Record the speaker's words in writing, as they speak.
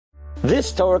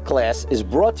This Torah class is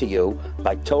brought to you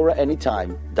by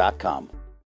TorahAnytime.com.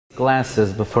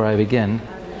 Glasses before I begin.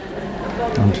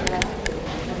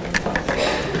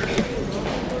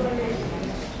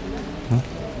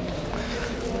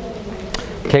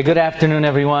 Okay, good afternoon,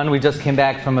 everyone. We just came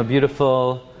back from a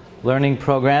beautiful learning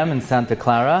program in Santa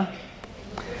Clara.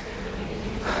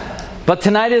 But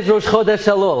tonight is Rosh Chodesh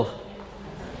Elul.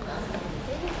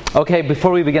 Okay,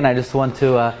 before we begin, I just want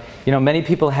to, many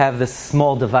people have this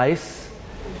small device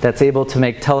that's able to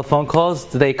make telephone calls.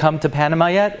 Do they come to Panama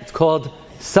yet? It's called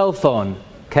cell phone.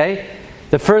 Okay?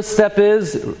 The first step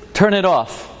is turn it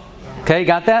off. Okay,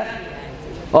 got that?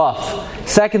 Off.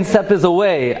 Second step is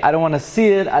away. I don't want to see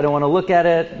it. I don't want to look at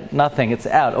it. Nothing. It's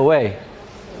out. Away.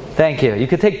 Thank you. You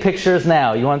can take pictures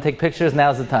now. You want to take pictures?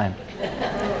 Now's the time.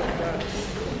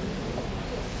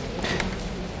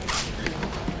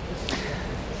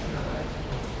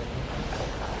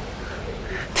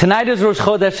 Tonight is Rosh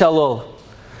Chodesh Elul.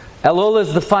 Elul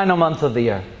is the final month of the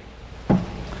year.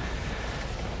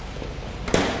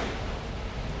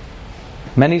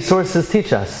 Many sources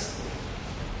teach us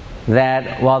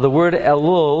that while the word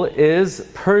Elul is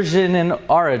Persian in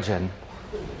origin,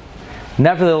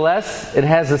 nevertheless it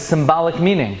has a symbolic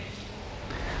meaning.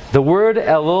 The word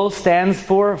Elul stands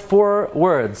for 4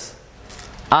 words: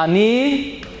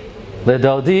 Ani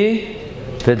Lidodi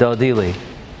Vidodili.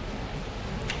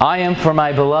 I am for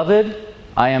my beloved,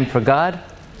 I am for God,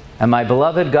 and my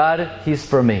beloved God, He's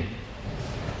for me.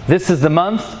 This is the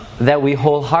month that we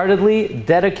wholeheartedly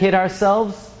dedicate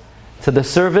ourselves to the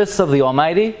service of the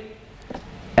Almighty,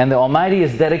 and the Almighty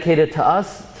is dedicated to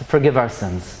us to forgive our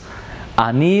sins.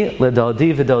 Ani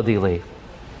Lidodi Vidodili.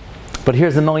 But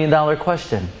here's the $1 million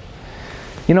question.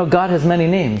 God has many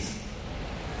names.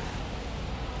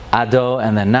 Ado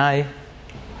and then Nai,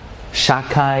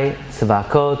 Shakai,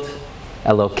 Tzivakot,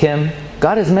 Elokim.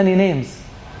 God has many names.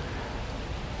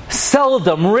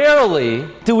 Seldom, rarely,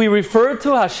 do we refer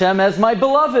to Hashem as my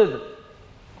beloved.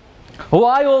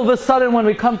 Why all of a sudden when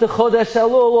we come to Chodesh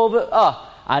Elul,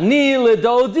 Ani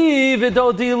Lidodi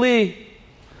Vidodi Li?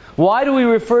 Why do we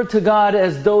refer to God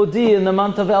as Dodi in the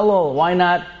month of Elul? Why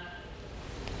not?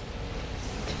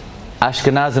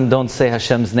 Ashkenazim don't say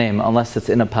Hashem's name unless it's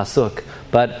in a pasuk.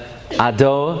 But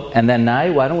Ado and then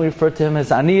Nai, why don't we refer to him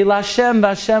as Ani Lashem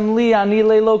Vashem Li, Ani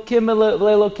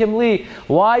Lelokim Li?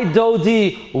 Why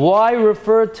Dodi? Why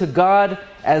refer to God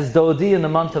as Dodi in the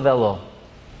month of Elul?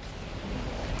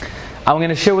 I'm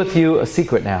going to share with you a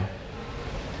secret now.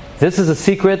 This is a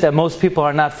secret that most people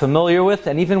are not familiar with,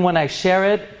 and even when I share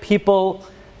it, people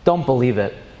don't believe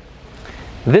it.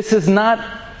 This is not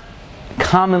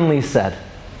commonly said.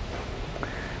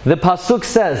 The pasuk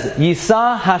says,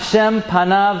 Yisa Hashem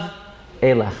Panav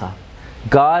Elecha.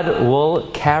 God will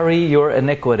carry your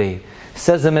iniquity.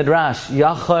 Says the Midrash,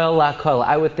 Yachol Lakol.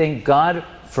 I would think God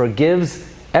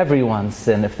forgives everyone's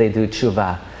sin if they do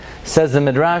tshuva. Says the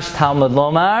Midrash, Talmud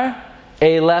Lomar,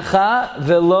 Elecha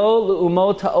velo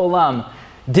l'umot ha'olam.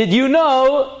 Did you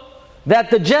know that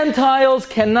the Gentiles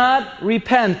cannot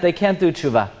repent? They can't do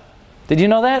tshuva. Did you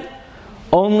know that?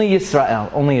 Only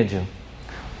Yisrael, only a Jew.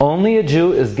 Only a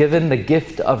Jew is given the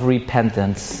gift of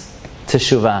repentance,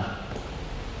 teshuvah.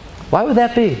 Why would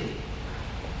that be?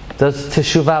 Does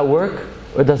teshuvah work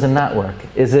or does it not work?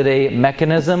 Is it a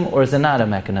mechanism or is it not a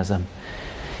mechanism?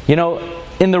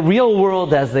 In the real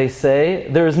world, as they say,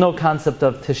 there is no concept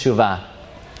of teshuvah.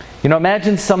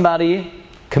 Imagine somebody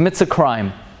commits a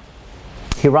crime.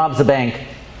 He robs a bank.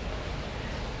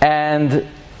 And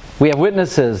we have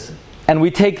witnesses. And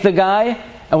we take the guy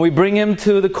and we bring him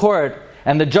to the court.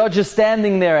 And the judge is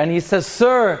standing there and he says,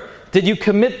 "Sir, did you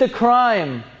commit the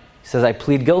crime?" He says, "I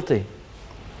plead guilty.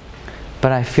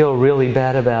 But I feel really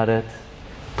bad about it.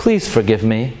 Please forgive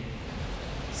me."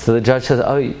 So the judge says,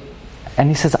 and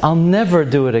he says, "I'll never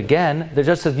do it again." The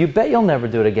judge says, "You bet you'll never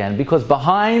do it again, because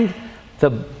behind the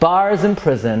bars in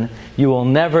prison, you will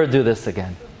never do this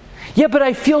again." "Yeah, but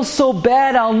I feel so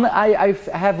bad. I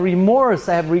have remorse.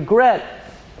 I have regret."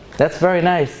 That's very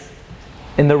nice.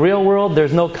 In the real world,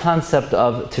 there's no concept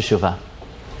of teshuvah.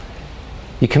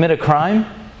 You commit a crime,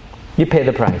 you pay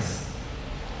the price.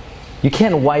 You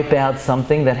can't wipe out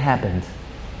something that happened.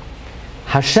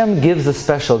 Hashem gives a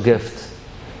special gift.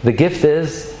 The gift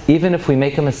is, even if we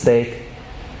make a mistake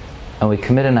and we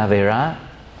commit an aveirah,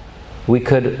 we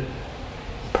could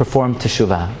perform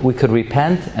teshuvah. We could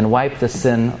repent and wipe the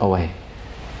sin away.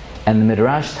 And the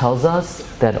Midrash tells us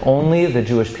that only the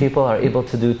Jewish people are able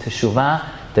to do teshuvah.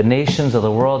 The nations of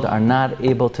the world are not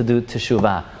able to do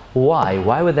teshuvah. Why?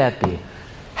 Why would that be?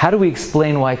 How do we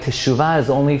explain why teshuvah is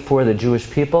only for the Jewish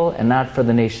people and not for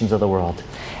the nations of the world?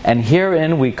 And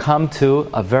herein we come to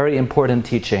a very important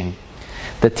teaching.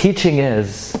 The teaching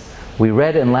is, we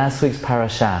read in last week's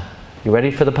Parsha. You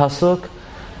ready for the pasuk?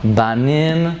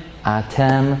 Banim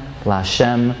atem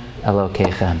lashem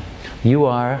Elokeichem. You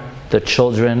are the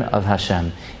children of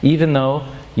Hashem. Even though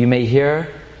you may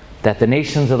hear that the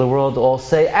nations of the world all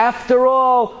say, after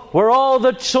all, we're all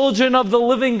the children of the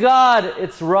living God.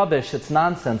 It's rubbish, it's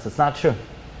nonsense, it's not true.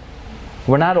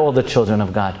 We're not all the children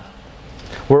of God.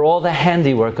 We're all the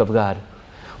handiwork of God.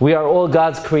 We are all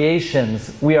God's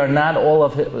creations. We are not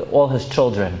all His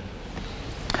children.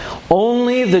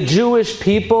 Only the Jewish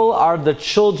people are the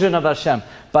children of Hashem.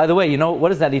 By the way, you know, what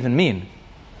does that even mean?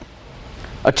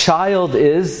 A child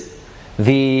is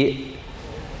the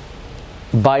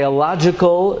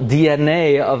biological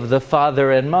DNA of the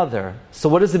father and mother. So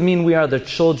what does it mean we are the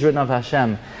children of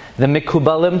Hashem? The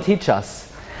Mikubalim teach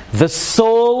us. The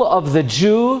soul of the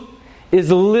Jew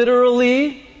is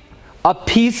literally a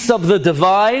piece of the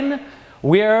divine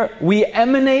where we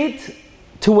emanate,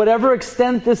 to whatever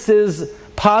extent this is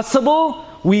possible,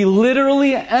 we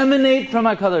literally emanate from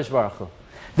HaKadosh Baruch Hu.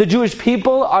 The Jewish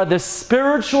people are the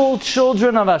spiritual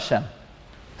children of Hashem.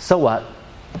 So what?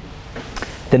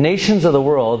 The nations of the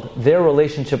world, their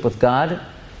relationship with God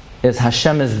is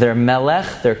Hashem is their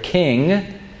melech, their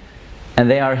king, and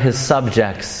they are His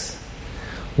subjects.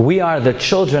 We are the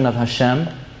children of Hashem,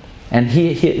 and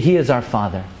He is our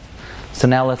Father. So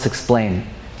now let's explain.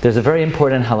 There's a very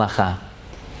important halacha.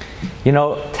 You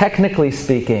know, technically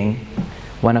speaking,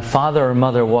 when a father or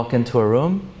mother walk into a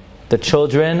room, the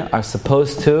children are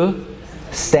supposed to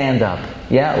stand up.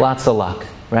 Yeah, lots of luck,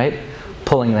 right?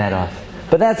 Pulling that off.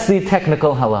 But that's the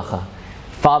technical halacha.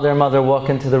 Father and mother walk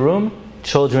into the room,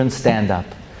 children stand up.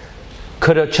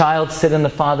 Could a child sit in the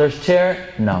father's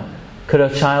chair? No. Could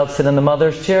a child sit in the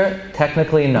mother's chair?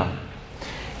 Technically, no.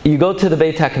 You go to the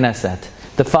Beit HaKnesset.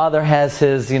 The father has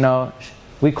his, we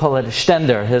call it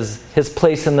shtender, his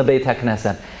place in the Beit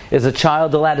HaKnesset. Is a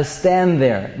child allowed to stand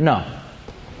there? No.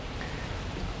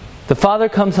 The father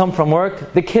comes home from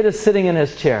work, the kid is sitting in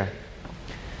his chair.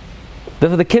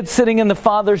 The kid's sitting in the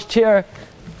father's chair.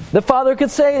 The father could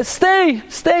say, stay,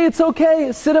 it's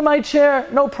okay, sit in my chair,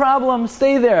 no problem,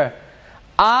 stay there.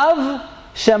 Av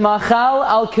shemachal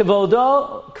al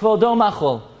kvodo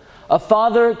machol. A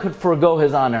father could forego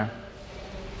his honor.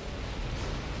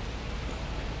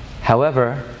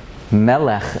 However,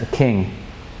 melech, a king,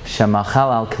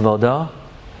 shemachal al kvodo,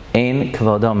 ein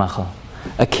kvodo machol.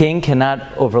 A king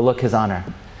cannot overlook his honor.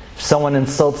 If someone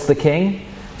insults the king,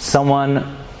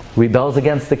 someone rebels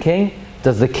against the king,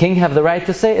 does the king have the right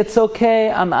to say, it's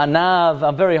okay, I'm anav,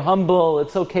 I'm very humble,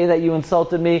 it's okay that you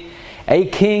insulted me? A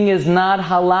king is not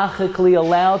halachically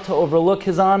allowed to overlook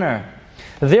his honor.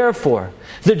 Therefore,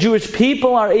 the Jewish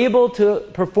people are able to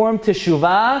perform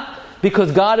TESHUVA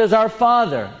because God is our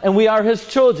Father and we are His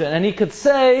children. And He could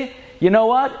say, you know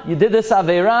what, you did this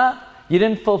Aveira, you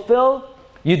didn't fulfill,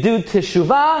 you do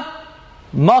TESHUVA,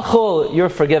 machol, you're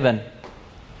forgiven.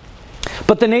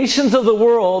 But the nations of the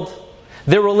world,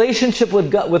 their relationship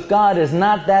with God is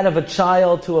not that of a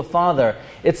child to a father.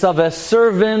 It's of a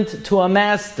servant to a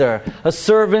master, a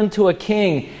servant to a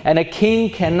king, and a king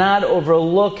cannot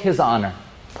overlook his honor.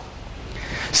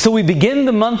 So we begin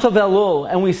the month of Elul,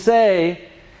 and we say,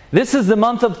 this is the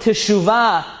month of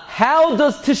TESHUVA. How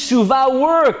does TESHUVA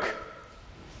work?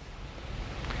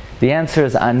 The answer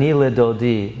is Ani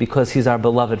Lidodi, because He's our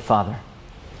beloved Father.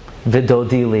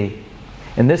 Vidodi li.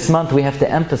 In this month we have to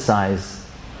emphasize,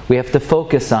 we have to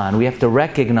focus on, we have to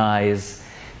recognize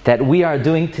that we are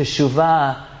doing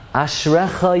TESHUVA.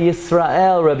 Ashrecha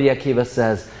Yisrael, Rabbi Akiva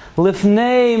says.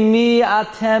 Lifnei mi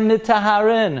atem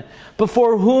mitaharin.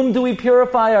 Before whom do we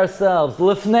purify ourselves?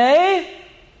 Lifnei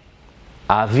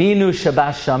Avinu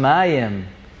Shabashamayim.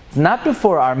 It's not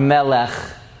before our Melech,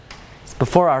 it's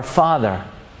before our Father.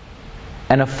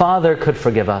 And a father could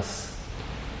forgive us.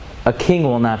 A king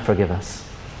will not forgive us.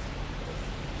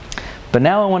 But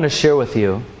now I want to share with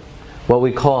you what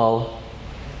we call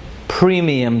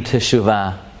premium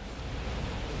TESHUVA.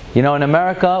 You know, in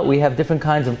America, we have different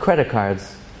kinds of credit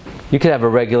cards. You could have a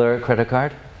regular credit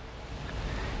card.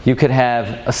 You could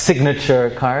have a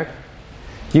signature card.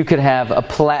 You could have a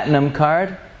platinum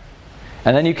card.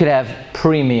 And then you could have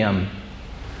premium.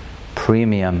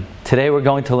 Premium. Today we're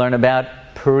going to learn about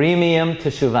premium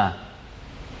TESHUVA.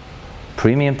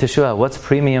 Premium TESHUVA. What's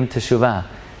premium TESHUVA?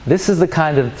 This is the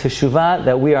kind of TESHUVA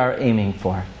that we are aiming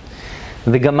for.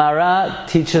 The Gemara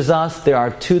teaches us there are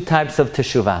two types of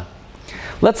TESHUVA.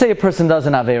 Let's say a person does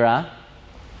an Aveira,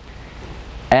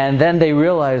 and then they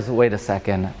realize, wait a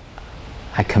second,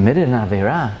 I committed an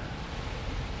Aveira.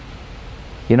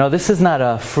 You know, this is not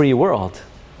a free world.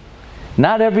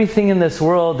 Not everything in this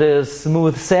world is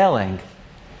smooth sailing.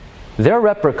 There are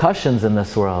repercussions in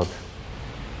this world.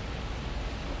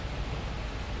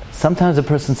 Sometimes a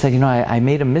person says, I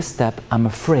made a misstep, I'm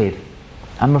afraid.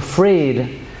 I'm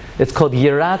afraid. It's called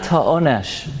yirat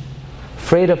ha'onesh,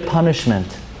 afraid of punishment.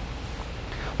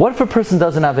 What if a person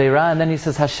does an aveira and then he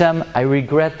says, Hashem, I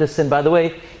regret this sin? By the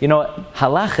way,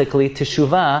 halachically,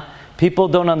 TESHUVA, people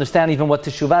don't understand even what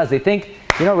TESHUVA is. They think,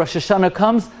 Rosh Hashanah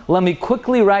comes, let me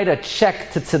quickly write a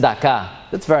check to tzedakah.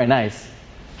 That's very nice.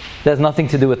 It has nothing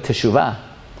to do with TESHUVA.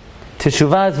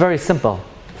 TESHUVA is very simple.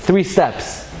 3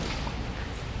 steps.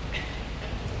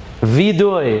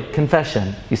 Vidui,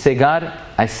 confession. You say, God,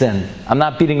 I sinned. I'm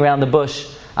not beating around the bush.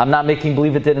 I'm not making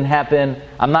believe it didn't happen.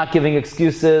 I'm not giving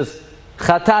excuses.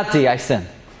 Chatati, I sinned.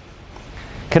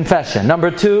 Confession.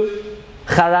 Number 2,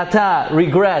 charata,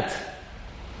 regret.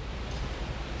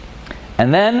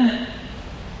 And then,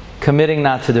 committing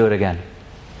not to do it again.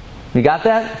 You got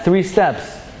that? 3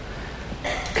 steps.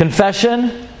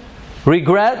 Confession,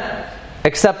 regret,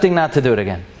 accepting not to do it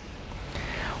again.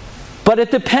 But it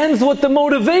depends what the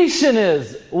motivation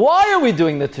is. Why are we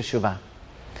doing the TESHUVA?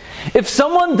 If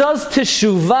someone does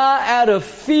TESHUVA out of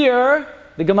fear,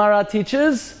 the Gemara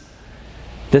teaches,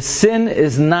 the sin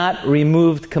is not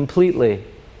removed completely.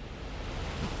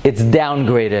 It's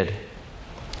downgraded.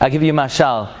 I'll give you a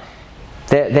mashal.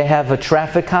 They have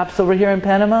traffic cops over here in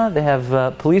Panama. They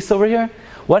have police over here.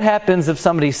 What happens if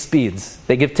somebody speeds?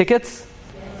 They give tickets?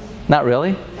 Not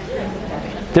really.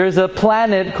 There's a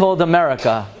planet called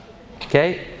America.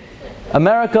 Okay?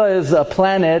 America is a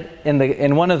planet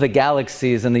in one of the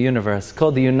galaxies in the universe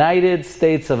called the United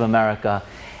States of America.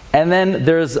 And then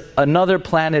there's another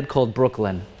planet called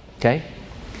Brooklyn. Okay?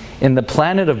 In the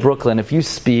planet of Brooklyn, if you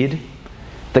speed,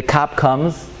 the cop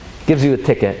comes, gives you a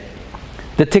ticket.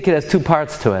 The ticket has 2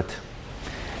 parts to it.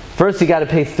 First, you got to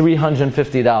pay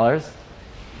 $350.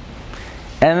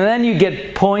 And then you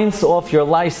get points off your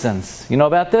license. You know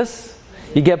about this?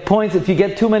 You get points. If you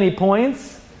get too many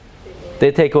points,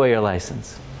 they take away your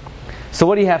license. So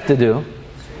what do you have to do?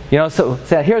 So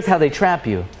here's how they trap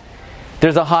you.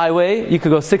 There's a highway, you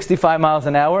could go 65 miles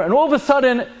an hour, and all of a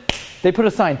sudden, they put a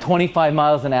sign, 25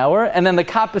 miles an hour, and then the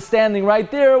cop is standing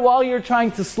right there while you're trying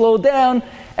to slow down,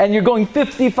 and you're going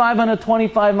 55 on a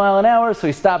 25 mile an hour, so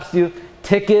he stops you,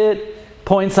 ticket,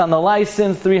 points on the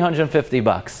license,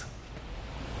 $350.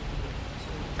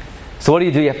 So what do?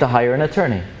 You have to hire an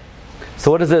attorney.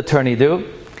 So what does the attorney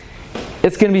do?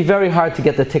 It's going to be very hard to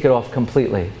get the ticket off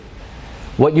completely.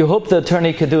 What you hope the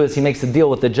attorney could do is he makes a deal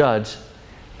with the judge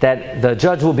that the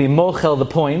judge will be mochel the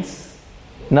points.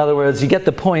 In other words, you get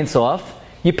the points off.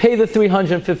 You pay the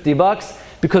 $350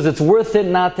 because it's worth it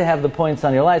not to have the points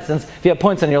on your license. If you have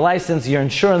points on your license, your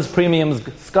insurance premiums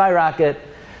skyrocket.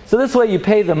 So this way you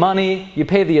pay the money, you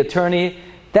pay the attorney.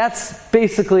 That's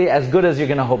basically as good as you're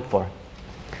going to hope for.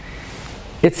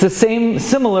 It's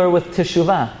similar with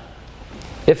TESHUVA.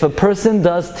 If a person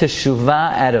does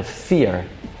TESHUVA out of fear,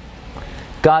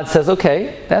 God says,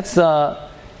 okay, that's a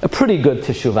pretty good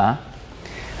TESHUVA.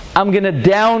 I'm going to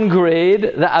downgrade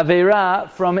the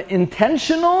Aveira from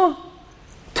intentional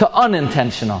to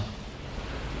unintentional.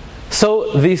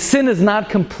 So the sin is not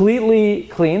completely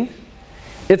cleaned.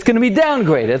 It's going to be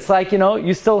downgraded. It's like,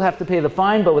 you still have to pay the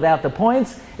fine, but without the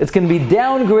points. It's going to be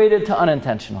downgraded to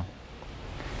unintentional.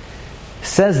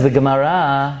 Says the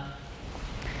Gemara,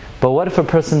 but what if a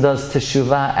person does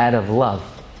TESHUVA out of love?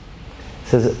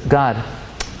 Says, God,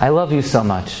 I love you so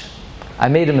much. I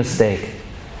made a mistake.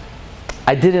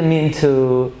 I didn't mean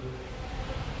to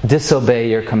disobey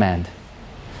your command.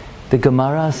 The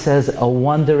Gemara says a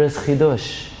wondrous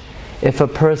chidush. If a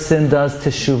person does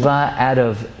TESHUVA out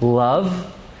of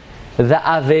love, the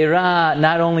Aveira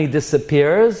not only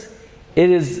disappears,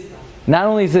 not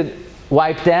only is it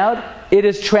wiped out, it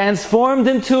is transformed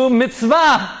into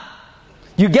mitzvah.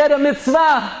 You get a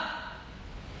mitzvah.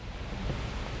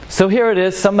 So here it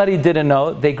is, somebody didn't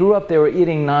know. They grew up, they were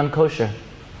eating non-kosher.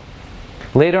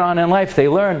 Later on in life, they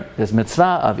learn there's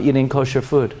mitzvah of eating kosher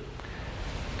food.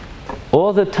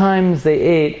 All the times they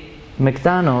ate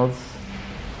McDonald's,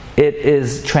 it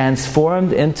is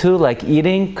transformed into like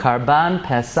eating Karban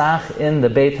Pesach in the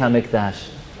Beit HaMikdash.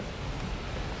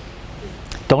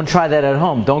 Don't try that at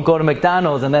home. Don't go to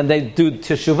McDonald's and then they do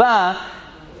TESHUVA.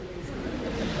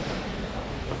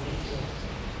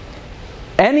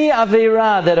 Any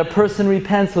Aveira that a person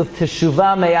repents with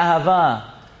TESHUVA me'ahava,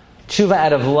 tshuva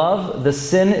out of love, the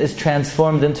sin is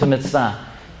transformed into mitzvah.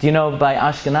 Do you know by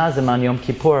Ashkenazim on Yom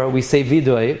Kippur, we say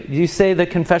vidui. Do you say the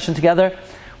confession together?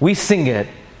 We sing it.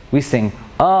 We sing,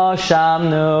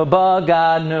 Oshamnu,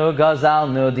 Bagadnu,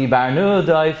 Gazalnu, Dibarnu,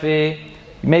 Doifi.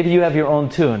 Maybe you have your own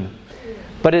tune.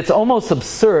 But it's almost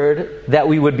absurd that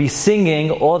we would be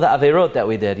singing all the averot that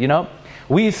we did, you know?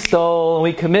 We stole,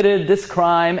 we committed this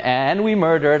crime, and we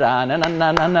murdered.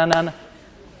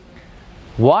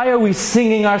 Why are we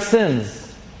singing our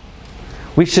sins?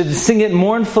 We should sing it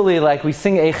mournfully, like we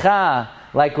sing Eicha,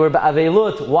 like we're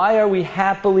ba'avelut. Why are we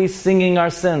happily singing our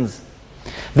sins?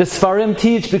 The Sfarim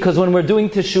teach because when we're doing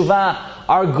teshuvah,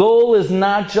 our goal is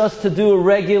not just to do a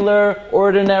regular,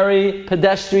 ordinary,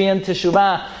 pedestrian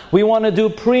teshuvah. We want to do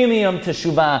premium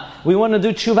teshuvah. We want to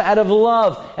do teshuvah out of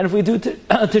love. And if we do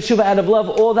teshuvah out of love,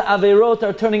 all the averot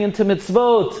are turning into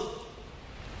mitzvot.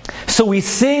 So we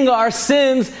sing our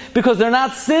sins because they're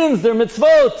not sins, they're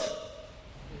mitzvot.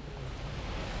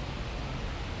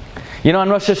 You know, on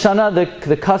Rosh Hashanah,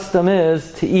 the custom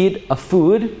is to eat a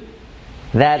food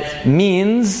that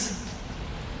means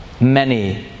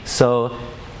many. So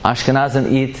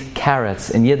Ashkenazim eat carrots.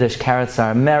 In Yiddish, carrots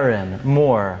are merin,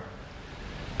 more.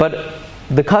 But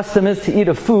the custom is to eat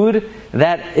a food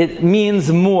that it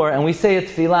means more. And we say it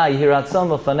tefillah, Yehi ratzon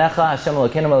l'fanecha Hashem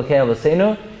Elokeinu Melokei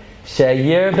Avoseinu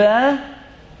sheyirbe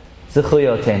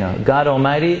zechuyotenu. God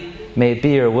Almighty, may it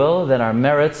be your will that our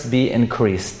merits be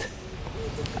increased.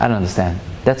 I don't understand.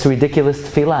 That's ridiculous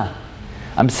tefillah.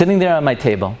 I'm sitting there at my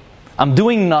table. I'm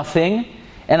doing nothing,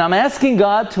 and I'm asking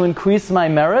God to increase my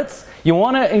merits. You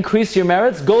want to increase your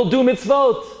merits? Go do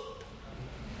mitzvot.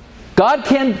 God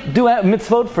can't do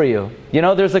mitzvot for you. You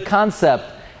know, there's a concept.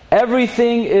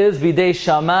 Everything is bidei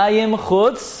shamayim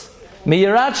chutz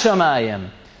miyirat shamayim.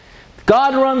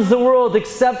 God runs the world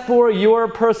except for your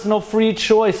personal free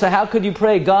choice. So how could you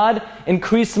pray, God,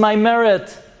 increase my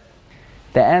merit?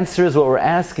 The answer is what we're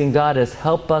asking God is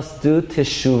help us do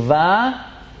teshuvah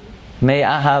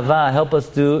me'ahava. Help us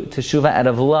do teshuvah out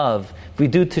of love. If we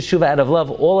do teshuvah out of love,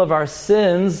 all of our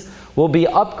sins will be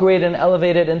upgraded and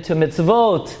elevated into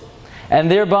mitzvot.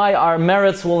 And thereby our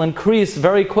merits will increase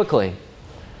very quickly.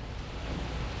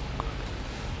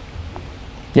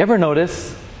 You ever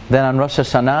notice that on Rosh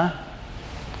Hashanah,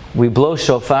 we blow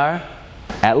shofar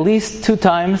at least 2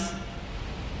 times?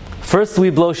 First we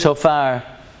blow shofar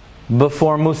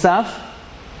before Musaf,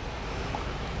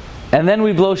 and then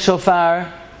we blow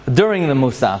shofar during the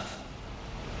Musaf.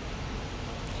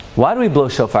 Why do we blow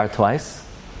shofar twice?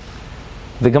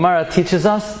 The Gemara teaches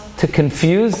us to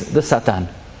confuse the Satan.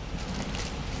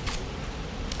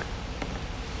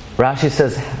 Rashi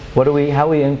says, how are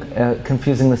we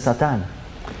confusing the Satan?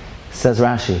 Says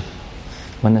Rashi,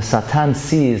 when the Satan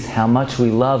sees how much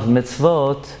we love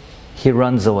mitzvot, he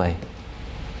runs away.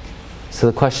 So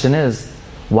the question is,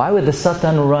 why would the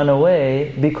Satan run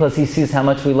away? Because he sees how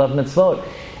much we love mitzvot.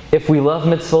 If we love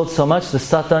mitzvot so much, the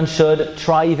Satan should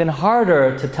try even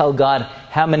harder to tell God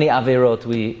how many averot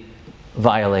we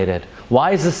violated.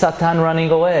 Why is the Satan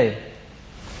running away?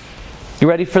 You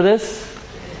ready for this?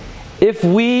 If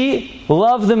we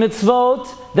love the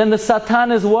mitzvot, then the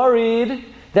Satan is worried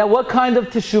that what kind of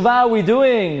teshuvah are we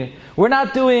doing? We're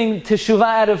not doing teshuvah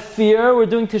out of fear, we're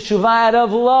doing teshuvah out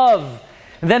of love.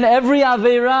 Then every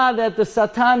averah that the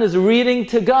Satan is reading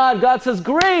to God, God says,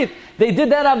 great, they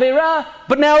did that averah,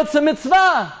 but now it's a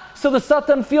mitzvah. So the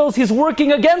Satan feels he's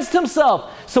working against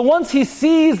himself. So once he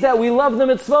sees that we love the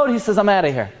mitzvot, he says, I'm out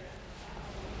of here.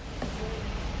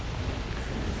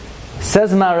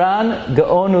 Says Maran,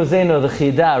 Gaon Uzeinu the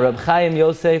Chida, Reb Chaim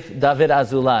Yosef David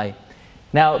Azulai.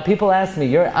 Now, people ask me,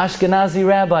 you're an Ashkenazi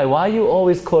rabbi, why are you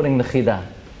always quoting the Chida?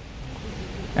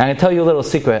 I'm going to tell you a little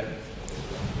secret.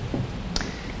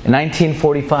 In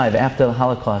 1945, after the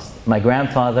Holocaust, my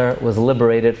grandfather was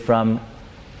liberated from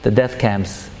the death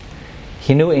camps.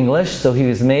 He knew English, so he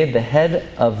was made the head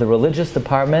of the religious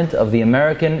department of the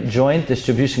American Joint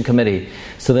Distribution Committee.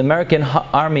 So the American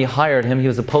army hired him. He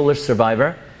was a Polish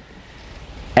survivor.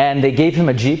 And they gave him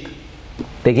a jeep.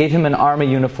 They gave him an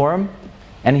army uniform.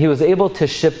 And he was able to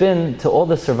ship in to all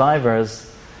the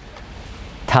survivors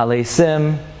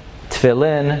talesim,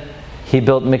 tefillin. He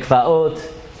built mikvaot.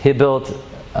 He built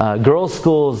girls'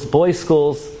 schools, boys'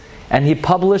 schools. And he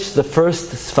published the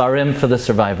first Sfarim for the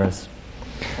survivors.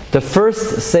 The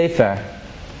first Sefer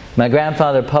my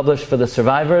grandfather published for the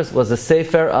survivors was a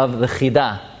Sefer of the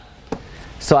Chida.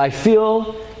 So I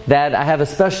feel that I have a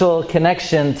special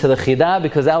connection to the Chida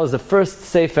because that was the first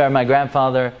Sefer my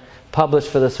grandfather published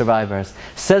for the survivors.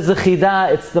 Says the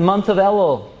Chida, it's the month of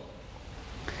Elul.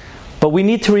 But we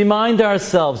need to remind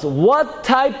ourselves, what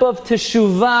type of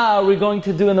teshuvah are we going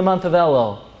to do in the month of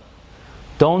Elul?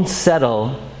 Don't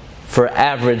settle for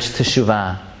average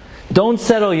teshuvah. Don't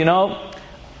settle,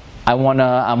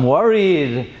 I'm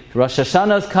worried. Rosh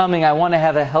Hashanah is coming. I want to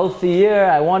have a healthy year.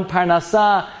 I want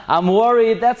parnasah. I'm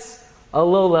worried. That's a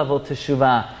low level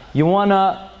teshuvah. You want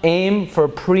to aim for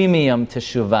premium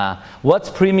teshuvah. What's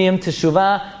premium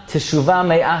teshuvah? Teshuvah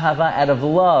me'ahava, out of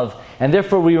love. And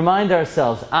therefore we remind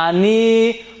ourselves,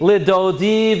 Ani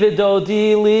lidodi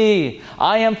vidodi li.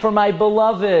 I am for my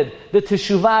beloved. The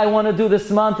teshuvah I want to do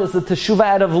this month is the teshuvah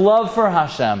out of love for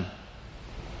Hashem.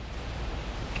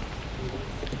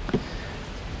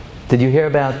 Did you hear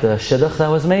about the shidduch that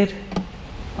was made?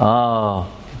 Oh,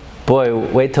 boy,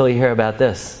 wait till you hear about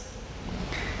this.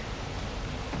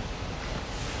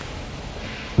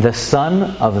 The son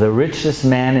of the richest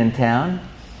man in town,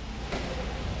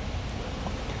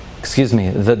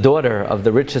 the daughter of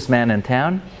the richest man in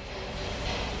town,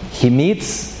 he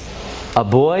meets a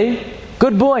boy,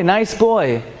 good boy, nice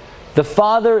boy. The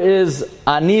father is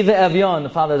ani ve'evyon, the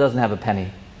father doesn't have a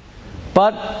penny.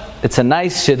 But it's a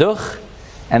nice shidduch,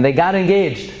 and they got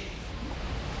engaged.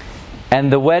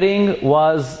 And the wedding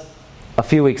was a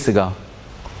few weeks ago.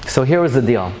 So here was the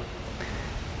deal.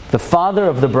 The father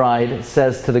of the bride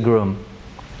says to the groom,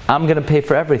 I'm going to pay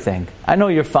for everything. I know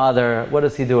your father, what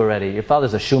does he do already? Your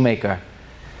father's a shoemaker.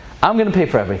 I'm going to pay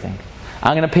for everything.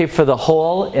 I'm going to pay for the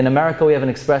whole, in America we have an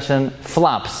expression,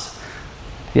 flops.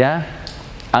 Yeah?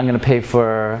 I'm going to pay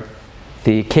for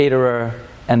the caterer,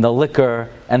 and the liquor,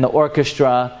 and the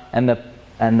orchestra, and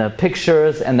the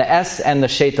pictures, and the S, and the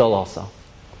shaitel also.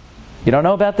 You don't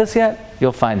know about this yet?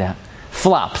 You'll find out.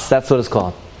 Flops, that's what it's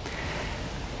called.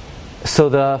 So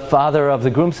the father of the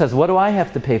groom says, what do I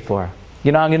have to pay for?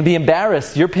 I'm going to be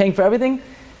embarrassed. You're paying for everything?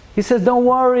 He says, don't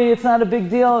worry, it's not a big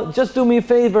deal. Just do me a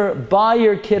favor. Buy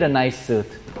your kid a nice suit.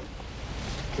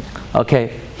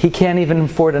 Okay, he can't even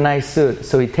afford a nice suit.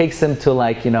 So he takes him to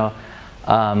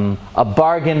a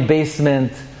bargain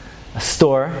basement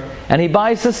store, and he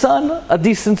buys his son a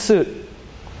decent suit.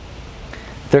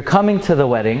 They're coming to the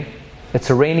wedding. It's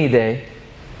a rainy day.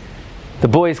 The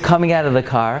boy is coming out of the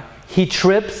car. He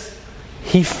trips.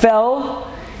 He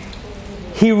fell.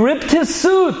 He ripped his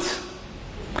suit.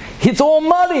 It's all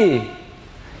muddy.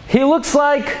 He looks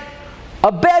like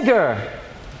a beggar.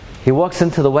 He walks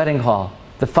into the wedding hall.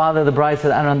 The father of the bride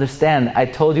said, I don't understand. I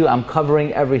told you I'm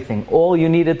covering everything. All you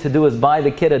needed to do is buy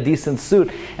the kid a decent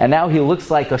suit. And now he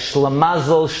looks like a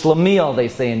shlemazel shlemiel, they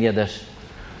say in Yiddish.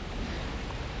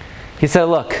 He said,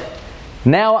 look,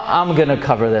 now I'm going to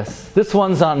cover this. This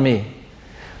one's on me.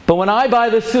 But when I buy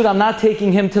the suit, I'm not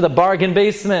taking him to the bargain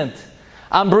basement.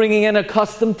 I'm bringing in a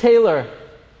custom tailor.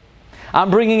 I'm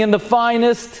bringing in the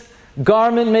finest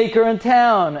garment maker in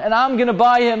town. And I'm going to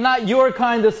buy him not your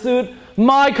kind of suit,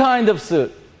 my kind of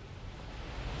suit.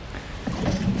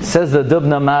 Says the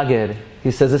Dubna Magid,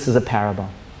 he says this is a parable.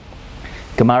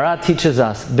 Gemara teaches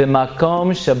us,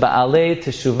 B'makom sheba'alei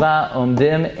teshuva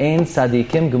omdim ein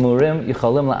tzadikim gemurim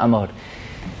yicholim la'amod.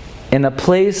 In a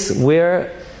place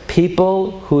where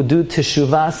people who do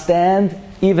teshuvah stand,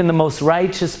 even the most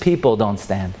righteous people don't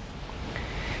stand.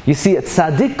 You see, a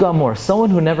tzaddik gamor, someone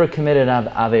who never committed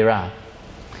aveira,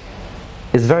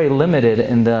 is very limited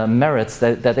in the merits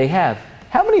that they have.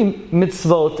 How many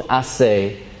mitzvot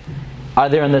aseh are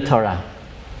there in the Torah?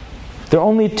 There are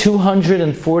only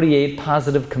 248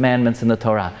 positive commandments in the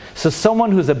Torah. So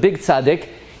someone who's a big tzaddik,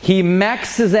 he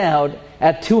maxes out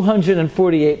at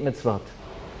 248 mitzvot.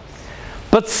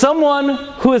 But someone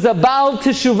who is a Baal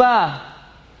Teshuvah,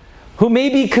 who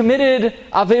maybe committed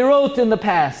Averot in the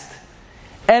past,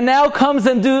 and now comes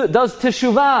and does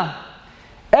Teshuvah,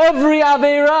 every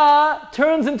Averah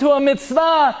turns into a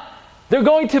mitzvah. They're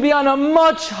going to be on a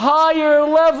much higher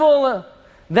level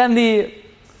than the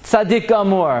Tzaddik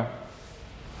Gamor.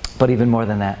 But even more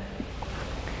than that.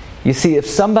 You see, if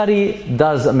somebody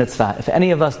does a mitzvah, if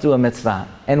any of us do a mitzvah,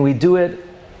 and we do it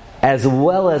as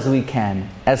well as we can,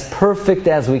 as perfect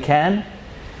as we can,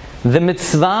 the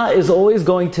mitzvah is always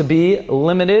going to be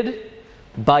limited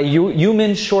by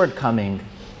human shortcoming.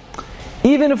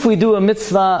 Even if we do a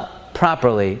mitzvah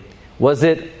properly, was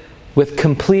it with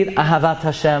complete ahavat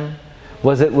Hashem?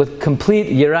 Was it with complete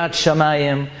yirat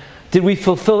shamayim? Did we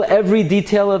fulfill every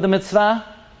detail of the mitzvah?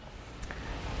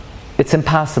 It's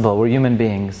impossible. We're human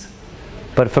beings.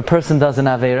 But if a person does an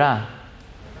aveira,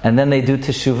 and then they do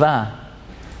teshuvah,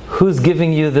 who's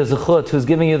giving you the zechut? Who's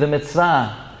giving you the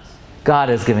mitzvah?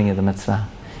 God is giving you the mitzvah.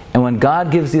 And when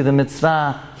God gives you the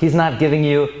mitzvah, He's not giving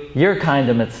you your kind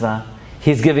of mitzvah.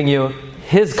 He's giving you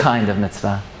His kind of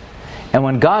mitzvah. And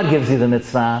when God gives you the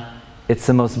mitzvah, it's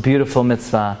the most beautiful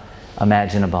mitzvah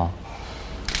imaginable.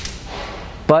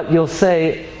 But you'll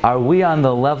say, are we on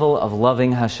the level of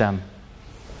loving Hashem?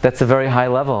 That's a very high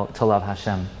level to love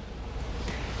Hashem.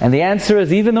 And the answer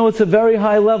is, even though it's a very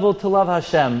high level to love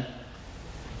Hashem,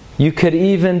 you could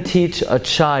even teach a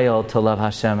child to love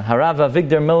Hashem. Harav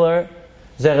Avigdor Miller,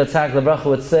 Zecher Tzaddik Lebracha,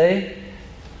 would say,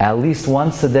 at least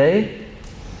once a day,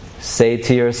 Say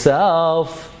to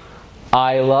yourself,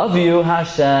 I love you,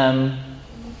 Hashem.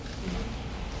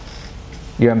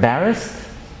 You're embarrassed?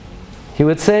 He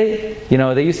would say,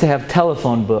 they used to have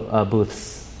telephone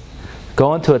booths.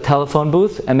 Go into a telephone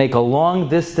booth and make a long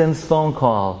distance phone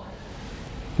call.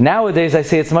 Nowadays, I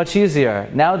say it's much easier.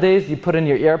 Nowadays, you put in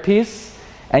your earpiece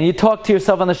and you talk to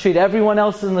yourself on the street. Everyone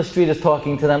else in the street is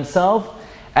talking to themselves.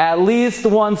 At least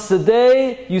once a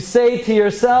day, you say to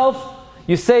yourself,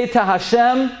 you say to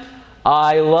Hashem,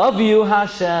 I love you,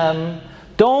 Hashem.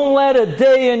 Don't let a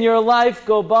day in your life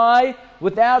go by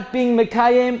without being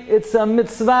Mekayim. It's a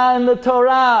mitzvah in the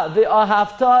Torah.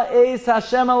 V'ahavta eis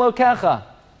Hashem Elokecha.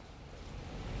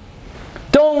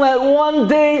 Don't let one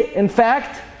day, in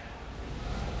fact,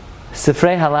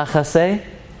 Sifrei Halacha say,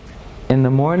 in the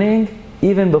morning,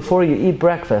 even before you eat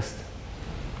breakfast,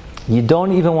 you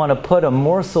don't even want to put a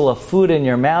morsel of food in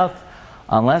your mouth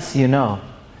unless you know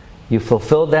you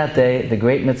fulfilled that day the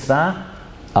great mitzvah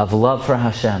of love for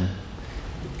Hashem.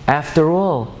 After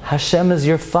all, Hashem is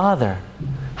your father.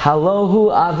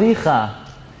 Halohu avicha.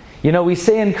 We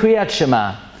say in Kriyat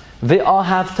Shema,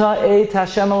 V'ahavta et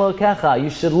Hashem Elokecha. You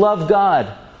should love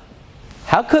God.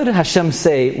 How could Hashem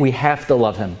say we have to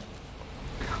love Him?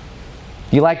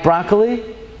 You like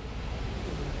broccoli?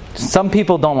 Some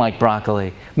people don't like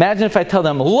broccoli. Imagine if I tell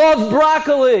them, love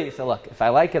broccoli! So look, if I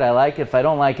like it, I like it. If I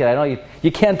don't like it, I don't.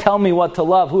 You can't tell me what to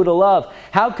love, who to love.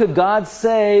 How could God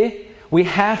say we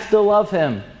have to love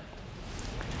Him?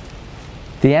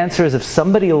 The answer is, if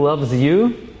somebody loves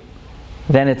you,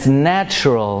 then it's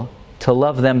natural to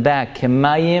love them back.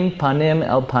 Kemayim panim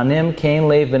el panim kein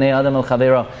leiv b'nei adam el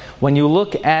chavero. When you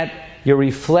look at your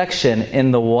reflection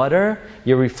in the water,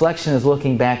 your reflection is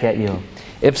looking back at you.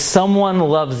 If someone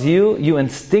loves you, you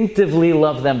instinctively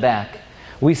love them back.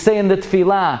 We say in the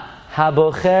tefillah,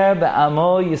 Habocher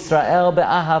be'amo Yisrael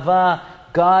be'ahava.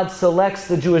 God selects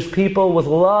the Jewish people with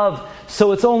love.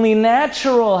 So it's only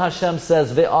natural, Hashem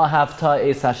says, Ve'ahavta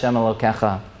eis Hashem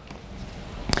Elokecha.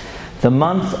 The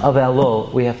month of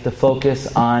Elul, we have to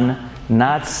focus on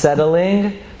not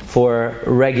settling for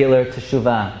regular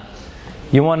TESHUVA.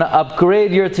 You want to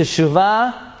upgrade your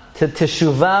TESHUVA to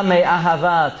TESHUVA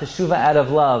me'ahava, TESHUVA out of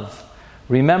love.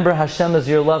 Remember, Hashem is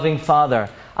your loving Father.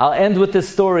 I'll end with this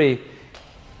story.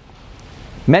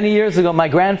 Many years ago, my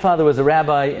grandfather was a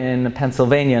rabbi in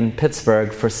Pennsylvania, in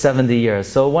Pittsburgh, for 70 years.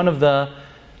 So one of the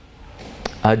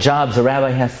jobs a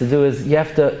rabbi has to do is you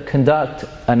have to conduct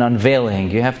an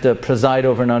unveiling. You have to preside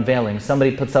over an unveiling.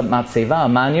 Somebody puts up matzeva, a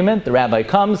monument, the rabbi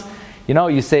comes,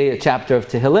 you say a chapter of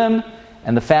Tehillim,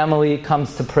 and the family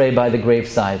comes to pray by the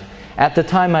graveside. At the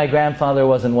time, my grandfather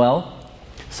wasn't well,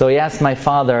 so he asked my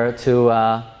father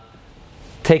to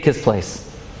take his place.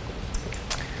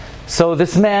 So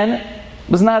this man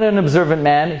was not an observant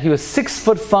man. He was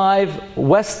 6'5",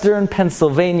 Western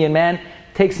Pennsylvanian man.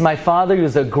 Takes my father, he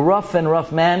was a gruff and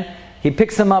rough man. He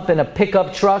picks him up in a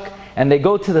pickup truck, and they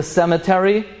go to the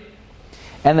cemetery.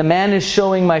 And the man is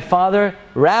showing my father,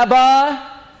 Rabbi,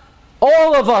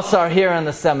 all of us are here in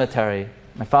the cemetery.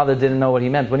 My father didn't know what he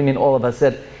meant. What do you mean all of us?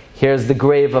 Said, here's the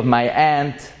grave of my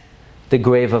aunt, the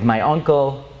grave of my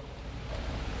uncle,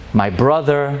 my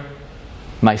brother,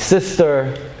 my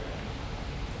sister,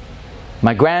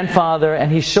 my grandfather.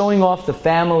 And he's showing off the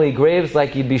family graves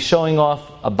like he'd be showing off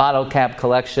a bottle cap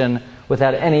collection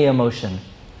without any emotion.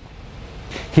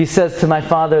 He says to my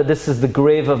father, this is the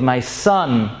grave of my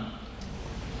son.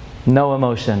 No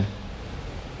emotion.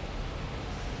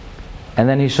 And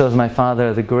then he shows my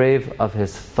father the grave of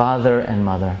his father and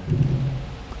mother,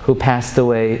 who passed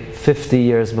away 50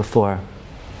 years before.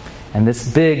 And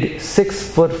this big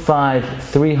 6'5",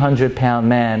 300-pound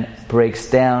man breaks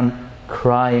down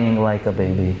crying like a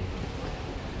baby.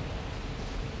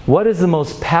 What is the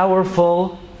most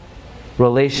powerful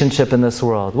relationship in this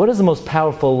world? What is the most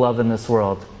powerful love in this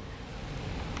world?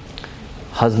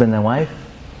 Husband and wife?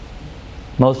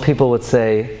 Most people would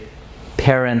say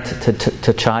parent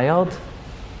to child.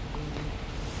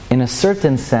 In a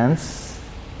certain sense,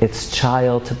 it's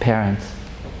child to parent.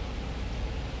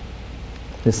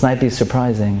 This might be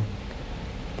surprising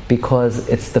because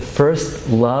it's the first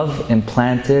love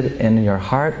implanted in your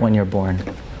heart when you're born.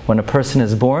 When a person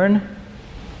is born,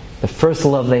 the first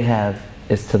love they have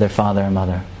is to their father and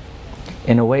mother.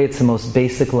 In a way, it's the most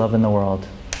basic love in the world.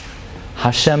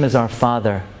 Hashem is our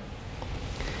Father.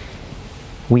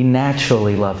 We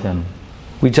naturally love Him.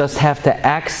 We just have to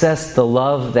access the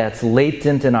love that's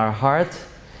latent in our heart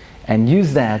and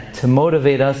use that to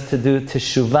motivate us to do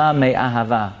TESHUVA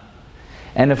me'ahava.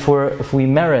 And if we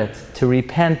merit to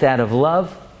repent out of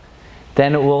love,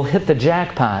 then it will hit the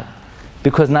jackpot,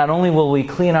 because not only will we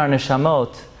clean our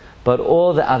neshamot, but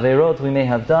all the averot we may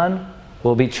have done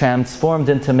will be transformed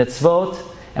into mitzvot,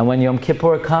 and when Yom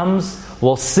Kippur comes,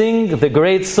 we'll sing the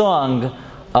great song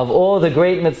of all the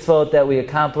great mitzvot that we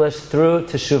accomplished through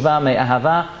TESHUVA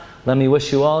Me'ahava. Let me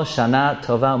wish you all Shana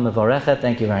Tova U'Mevorechet.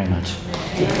 Thank you very much.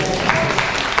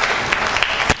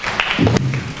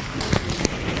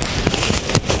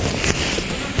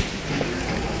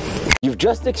 You've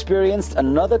just experienced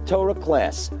another Torah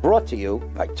class brought to you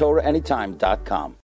by TorahAnytime.com.